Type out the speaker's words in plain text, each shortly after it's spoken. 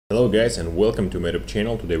Hello guys and welcome to my YouTube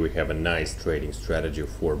channel. Today we have a nice trading strategy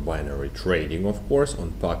for binary trading, of course,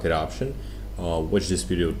 on pocket option. Watch this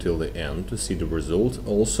video till the end to see the results.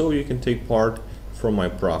 Also, you can take part from my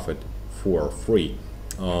profit for free.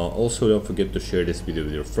 Also, don't forget to share this video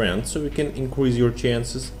with your friends so we can increase your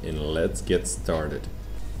chances, and let's get started.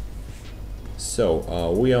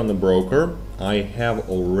 So we are on the broker. I have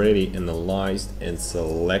already analyzed and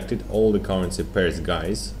selected all the currency pairs,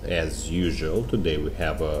 guys, as usual. Today we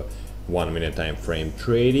have a 1 minute time frame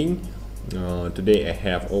trading. Today I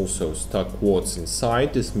have also stock quotes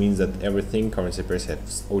inside. This means that everything currency pairs have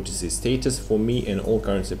OTC status for me, and all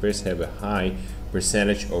currency pairs have a high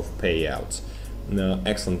percentage of payouts.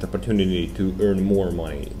 Excellent opportunity to earn more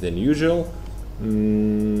money than usual.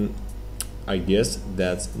 I guess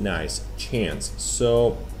that's nice chance.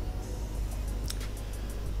 So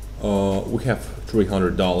we have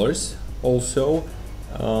 $300 also,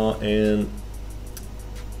 and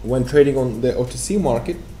when trading on the OTC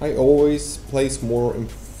market, I always place more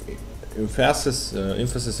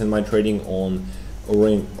emphasis in my trading on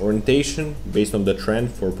orientation based on the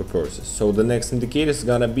trend for purposes. So the next indicator is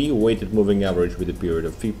gonna be weighted moving average with a period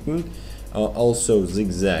of 15. Also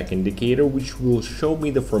zigzag indicator, which will show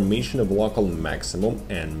me the formation of local maximum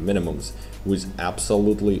and minimums with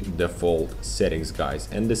absolutely default settings, guys,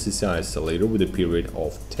 and the CCI oscillator with a period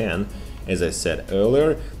of 10. As I said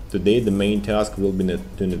earlier, today the main task will be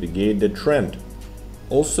to navigate the trend.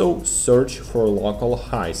 Also search for local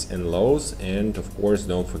highs and lows, and of course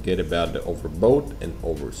don't forget about the overbought and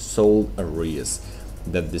oversold areas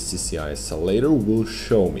that the CCI oscillator will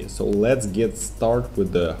show me. So let's get started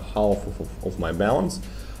with the half of my balance,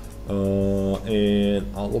 and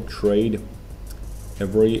I will trade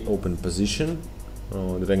every open position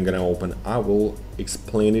that I'm gonna open. I will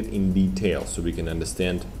explain it in detail so we can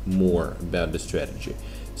understand more about the strategy.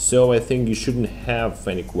 So I think you shouldn't have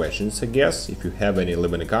any questions. I guess if you have any,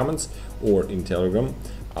 leave in the comments or in Telegram.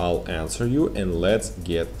 I'll answer you, and let's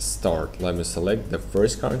get started. Let me select the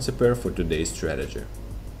first currency pair for today's strategy.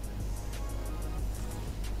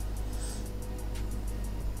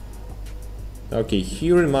 Okay,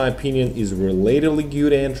 here in my opinion is relatively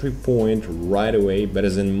good entry point right away, but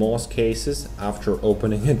as in most cases, after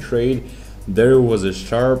opening a trade, there was a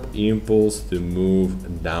sharp impulse to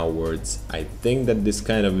move downwards. I think that this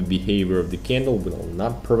kind of behavior of the candle will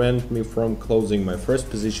not prevent me from closing my first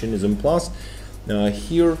position is in plus.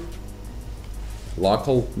 Here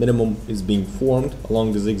local minimum is being formed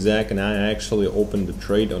along the zigzag, and I actually opened the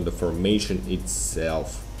trade on the formation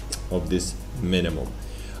itself of this minimum.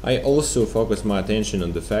 I also focus my attention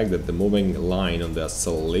on the fact that the moving line on the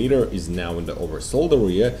oscillator is now in the oversold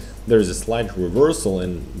area. There is a slight reversal,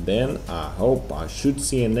 and then I hope I should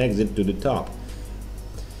see an exit to the top.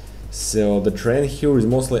 So the trend here is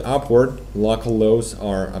mostly upward. Local lows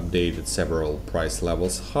are updated several price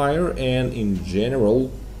levels higher, and in general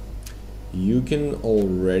you can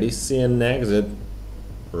already see an exit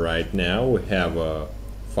right now. We have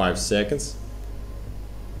 5 seconds.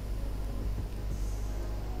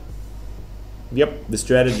 Yep, the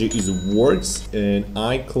strategy works, and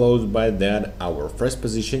I closed by that. Our first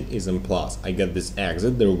position is in plus. I got this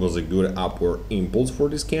exit. There was a good upward impulse for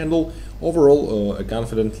this candle. Overall, a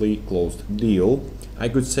confidently closed deal. I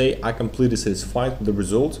could say I completely satisfied with the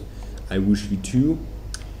result. I wish you too.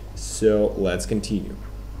 So let's continue.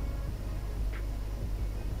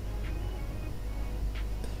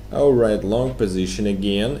 Alright, long position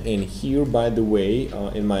again, and here, by the way,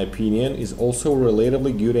 in my opinion, is also a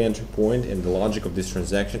relatively good entry point, and the logic of this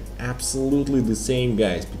transaction absolutely the same,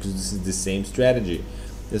 guys, because this is the same strategy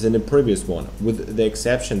as in the previous one, with the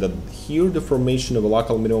exception that here the formation of a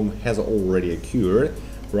local minimum has already occurred,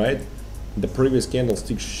 right? The previous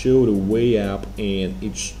candlestick showed a way up, and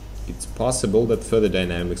it's possible that further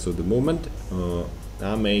dynamics of the movement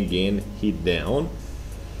I may again hit down,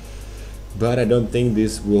 but I don't think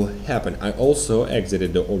this will happen. I also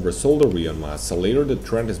exited the oversold area on my oscillator. The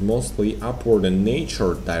trend is mostly upward in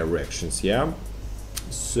nature directions, yeah?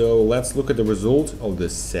 So let's look at the result of the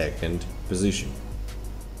second position.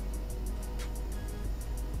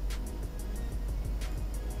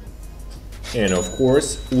 And of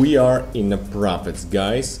course, we are in the profits,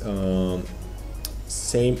 guys.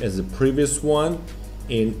 Same as the previous one,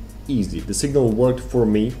 and easy. The signal worked for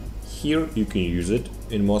me. Here you can use it.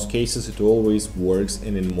 In most cases it always works,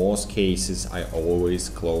 and in most cases I always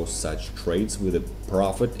close such trades with a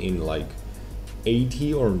profit in like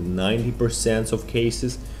 80 or 90% of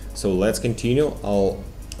cases. So let's continue. I'll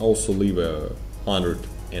also leave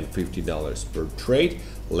 $150 per trade.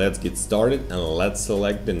 Let's get started, and let's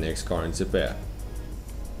select the next currency pair.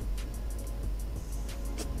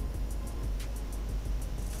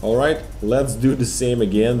 Alright, let's do the same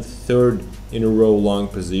again. Third in a row long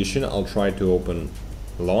position. I'll try to open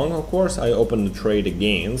long, of course. I open the trade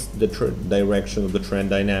against the direction of the trend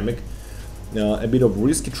dynamic. A bit of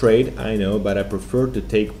risky trade, I know, but I prefer to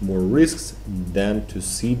take more risks than to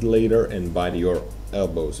cede later and bite your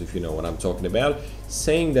elbows, if you know what I'm talking about,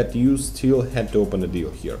 saying that you still had to open a deal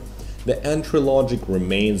here. The entry logic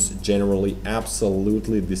remains generally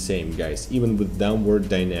absolutely the same, guys, even with downward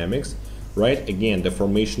dynamics, right? Again, the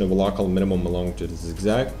formation of a local minimum along to the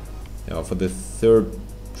zigzag. For the third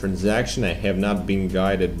transaction, I have not been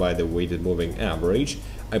guided by the weighted moving average.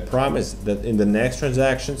 I promise that in the next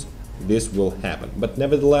transactions, this will happen. But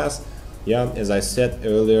nevertheless, yeah, as I said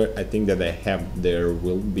earlier, I think that I have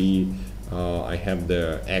the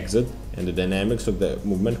exit and the dynamics of the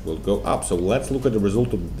movement will go up. So let's look at the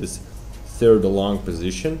result of this third long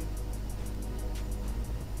position.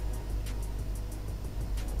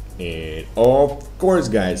 And of course,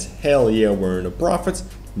 guys, hell yeah, we're in the profits.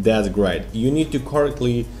 That's great. You need to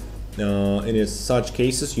correctly in such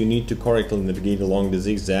cases, you need to correctly navigate along the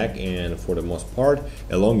zigzag and for the most part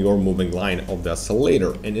along your moving line of the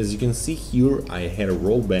oscillator. And as you can see here, I had a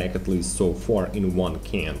rollback at least so far in one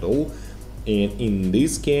candle, and in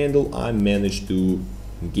this candle I managed to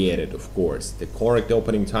get it. Of course, the correct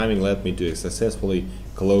opening timing led me to successfully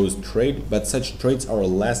close trade, but such trades are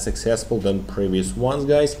less successful than previous ones,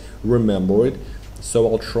 guys, remember it.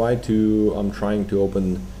 So I'm trying to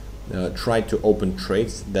open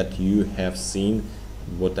trades that you have seen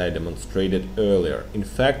what I demonstrated earlier. In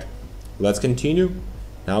fact, let's continue.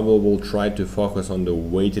 Now we will try to focus on the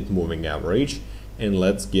weighted moving average and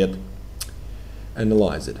let's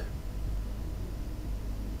analyze it.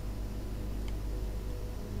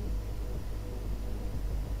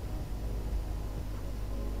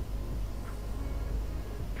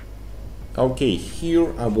 Okay,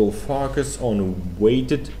 here I will focus on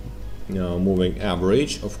weighted moving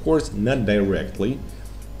average, of course not directly,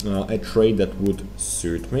 a trade that would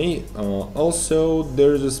suit me. Also,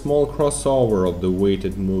 there's a small crossover of the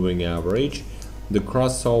weighted moving average. The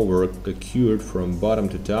crossover occurred from bottom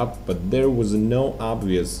to top, but there was no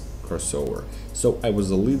obvious crossover, so I was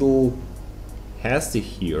a little hasty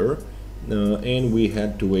here, and we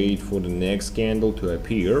had to wait for the next candle to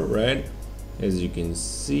appear, right? As you can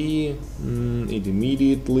see, it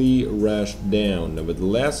immediately rushed down.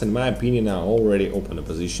 Nevertheless, in my opinion, I already opened a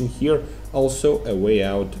position here. Also, a way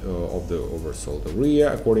out of the oversold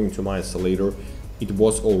area. According to my oscillator, it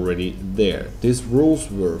was already there. These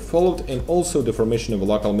rules were followed, and also the formation of a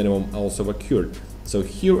local minimum also occurred. So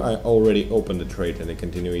here I already opened the trade and the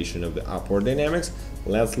continuation of the upward dynamics.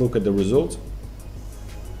 Let's look at the results.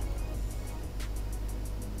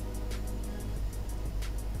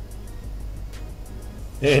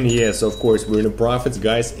 And yes, of course, we're in the profits,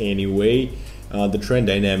 guys. Anyway, the trend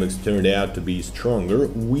dynamics turned out to be stronger.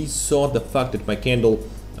 We saw the fact that my candle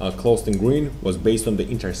closed in green was based on the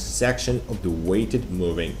intersection of the weighted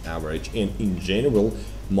moving average. And in general,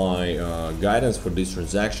 my guidance for this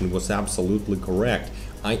transaction was absolutely correct.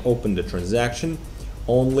 I opened the transaction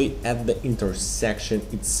only at the intersection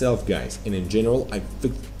itself, guys. And in general, I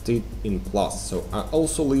fixed it in plus. So I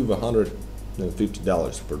also leave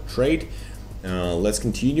 $150 per trade. Let's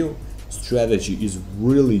continue. Strategy is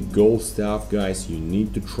really gold stuff, guys. You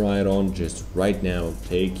need to try it on just right now.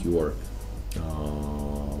 Take your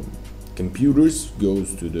computers,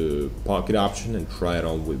 goes to the pocket option and try it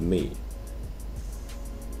on with me.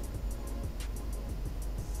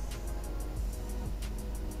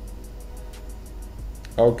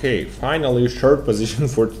 Okay, finally, short position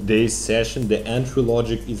for today's session. The entry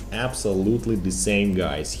logic is absolutely the same,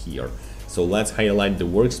 guys, here. So let's highlight the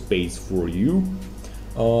workspace for you.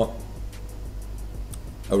 Alright,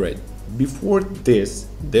 before this,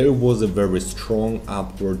 there was a very strong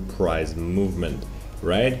upward price movement,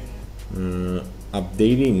 right?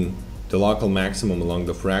 Updating the local maximum along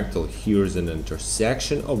the fractal, here's an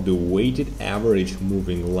intersection of the weighted average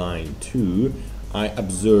moving line too. I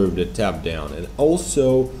observed a tap down and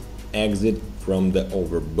also exit from the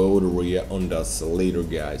overbought area on the oscillator,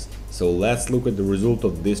 guys. So let's look at the result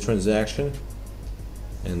of this transaction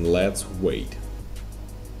and let's wait.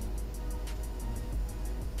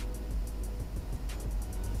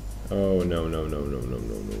 Oh no.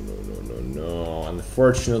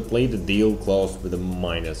 Unfortunately, the deal closed with a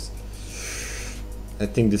minus. I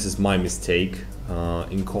think this is my mistake.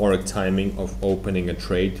 Incorrect timing of opening a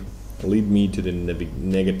trade lead me to the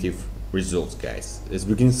negative results, guys. As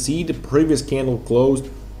we can see, the previous candle closed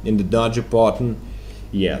in the doji pattern.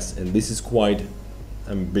 Yes, and this is quite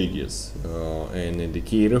ambiguous, an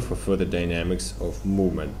indicator for further dynamics of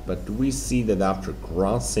movement. But we see that after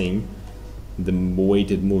crossing the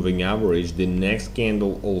weighted moving average, the next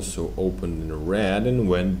candle also opened in red and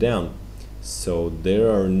went down. So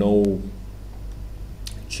there are no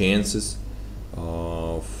chances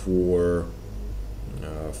for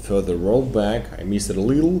further rollback. I missed it a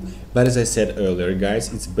little, but as I said earlier,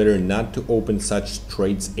 guys, it's better not to open such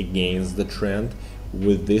trades against the trend.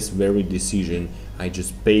 With this very decision, I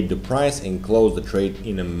just paid the price and closed the trade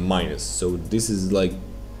in a minus. So this is like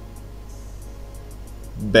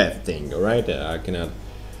bad thing, all right? I cannot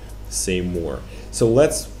say more. So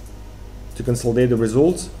to consolidate the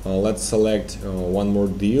results, let's select one more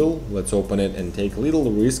deal. Let's open it and take a little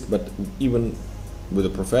risk, but even with the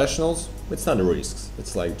professionals, it's not a risk.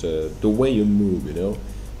 It's like the way you move, you know.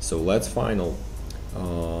 So let's open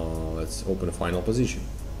a final position.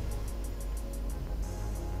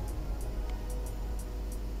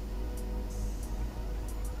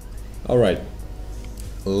 All right,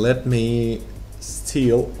 let me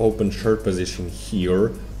still open short position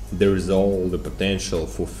here. There is all the potential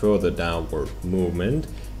for further downward movement,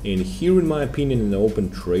 and here, in my opinion, an open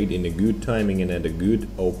trade in a good timing and at a good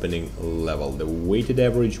opening level. The weighted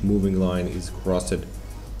average moving line is crossed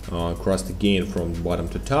again from bottom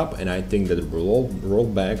to top, and I think that the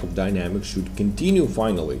rollback of dynamics should continue.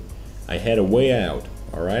 Finally, I had a way out,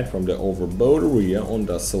 all right, from the overbought area on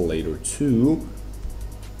the oscillator 2.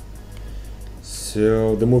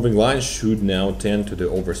 So the moving line should now tend to the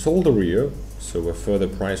oversold area, so a further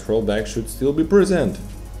price rollback should still be present.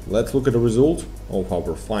 Let's look at the result of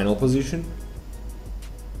our final position.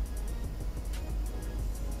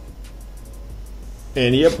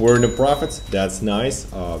 And yep, we're in the profits. That's nice.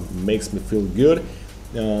 Makes me feel good.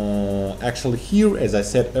 Actually here, as I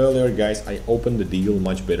said earlier, guys, I opened the deal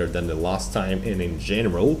much better than the last time, and in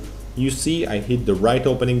general, you see I hit the right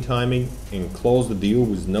opening timing and closed the deal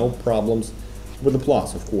with no problems, with a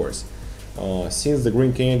plus, of course. Since the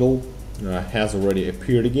green candle has already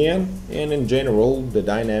appeared again, and in general the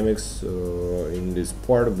dynamics in this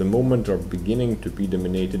part of the movement are beginning to be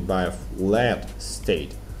dominated by a flat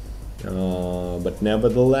state, but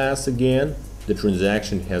nevertheless, again, the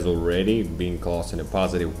transaction has already been closed in a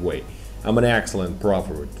positive way. I'm an excellent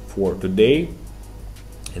profit for today,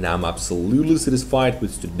 and I'm absolutely satisfied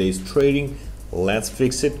with today's trading. Let's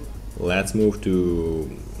fix it. Let's move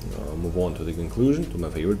on to the conclusion, to my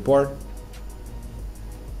favorite part.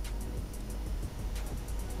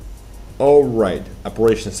 Alright,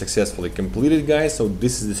 operation successfully completed, guys. So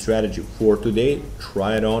this is the strategy for today.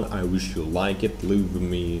 Try it on. I wish you like it. Leave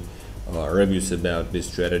me reviews about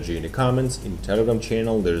this strategy in the comments. In the Telegram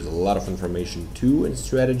channel there's a lot of information too, and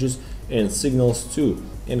strategies and signals too,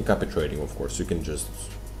 and copy trading, of course. You can just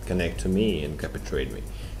connect to me and copy trade me.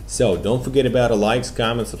 So don't forget about the likes,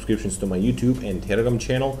 comments, subscriptions to my YouTube and Telegram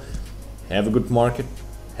channel. Have a good market,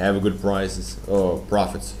 have a good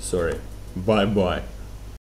profits, sorry. Bye bye.